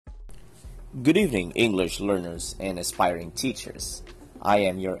Good evening, English learners and aspiring teachers. I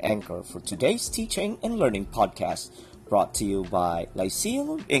am your anchor for today's teaching and learning podcast brought to you by Lyceum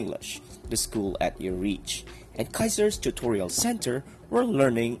of English, the school at your reach, and Kaiser's Tutorial Center where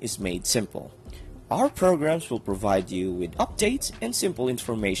learning is made simple. Our programs will provide you with updates and simple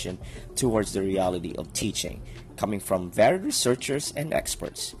information towards the reality of teaching, coming from varied researchers and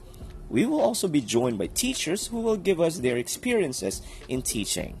experts. We will also be joined by teachers who will give us their experiences in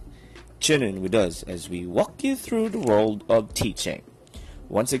teaching. Tune in with us as we walk you through the world of teaching.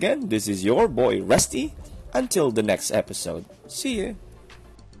 Once again, this is your boy Rusty. Until the next episode. See you.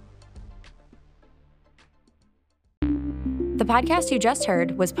 The podcast you just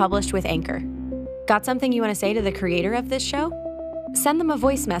heard was published with Anchor. Got something you want to say to the creator of this show? Send them a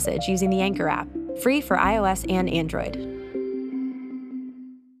voice message using the Anchor app, free for iOS and Android.